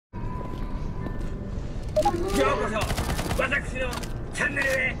ようこそ私のチャンネル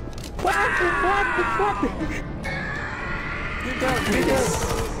へ。What?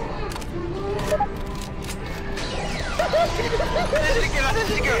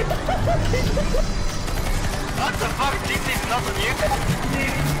 You go. What the fuck? This is not new.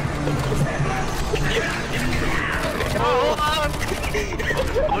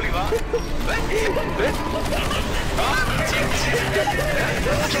 Oliver? Not new.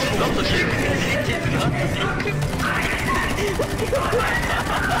 It is not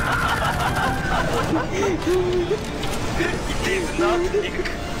new. It is not new.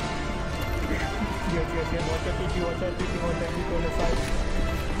 Yes, watch out, TP on the side.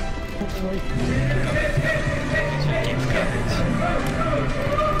 It's garbage.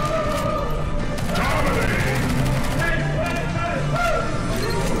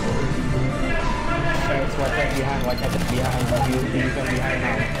 Guys, watch out behind. You can behind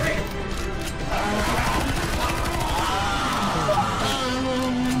now.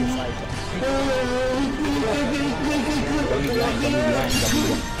 Don't be behind.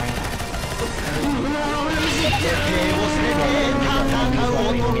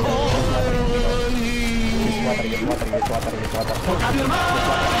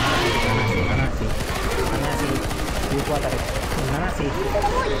 Use water. Nanasi.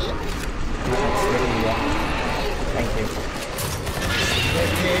 Thank you.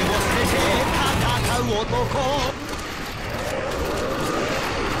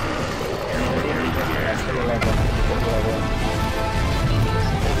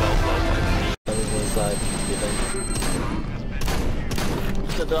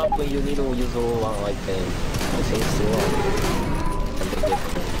 The drop when you need to use one item, I think so. And then get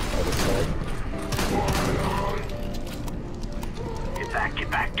other side. Get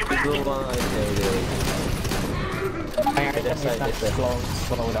back! Use one item there. That side,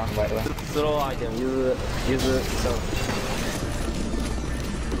 slow down, by the way. Slow item, use some.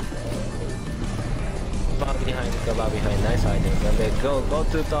 Bar behind, nice item. And then go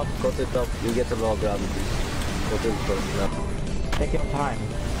to top, you get the low gravity. Go to the top now. Take your time.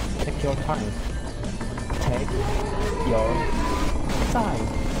 Take your time.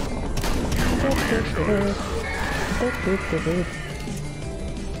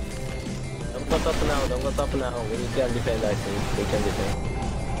 Don't go top now. We can defend, I think. We can defend.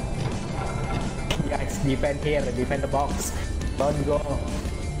 Guys, defend here. Defend the box. Don't go.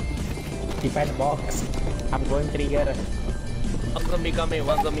 Defend the box. I'm going trigger. One zombie coming.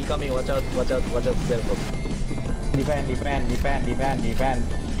 Watch out, careful. Defend.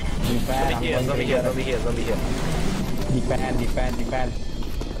 Zombie here. Defend.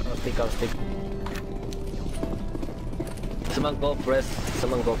 I'll stick. Someone go press.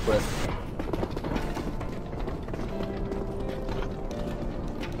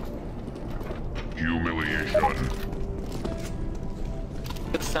 Humiliation.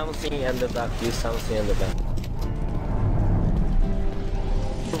 Use something in the back.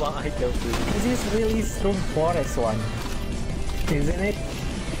 One item, please. This is really strong forest one, isn't it?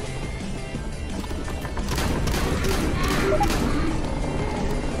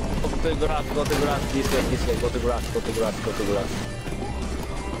 Go to grass. This way. Go to grass.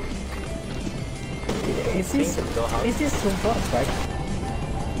 Is this strong forest, right?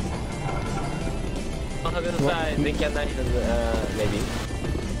 On the other side, they cannot even, maybe.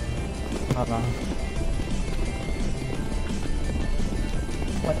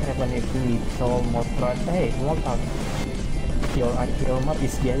 What happened if we saw more truck? Hey, Molotov. Your map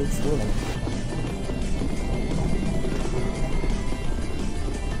is getting stolen.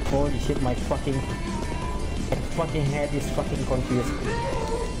 Holy shit, my fucking head is fucking confused.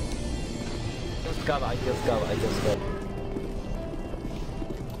 I just got.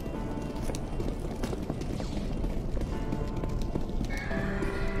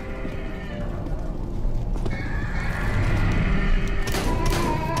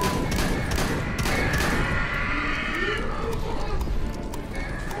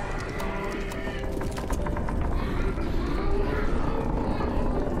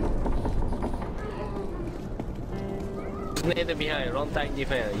 Stay behind, wrong time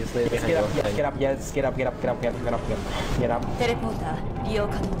defense. You stay behind. Get up. Teleporter 利用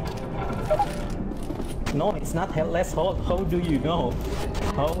可能。 No, it's not let's hold. How do you know?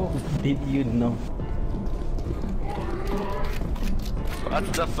 How did you know?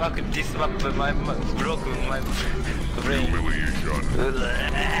 What the fuck? This map broke my brain. Humiliation.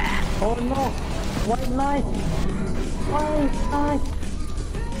 Oh no! White knight!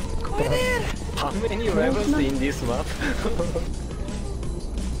 Go in there! How many rebels in this map?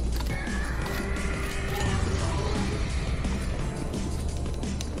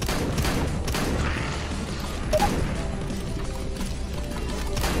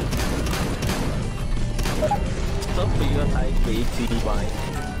 stop your type 80 mine.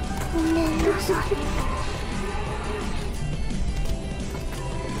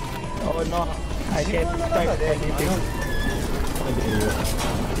 Oh no, I can't type anything.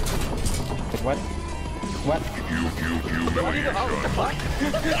 What? What?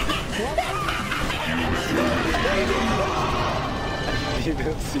 You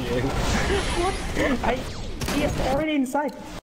don't see it. He is already inside.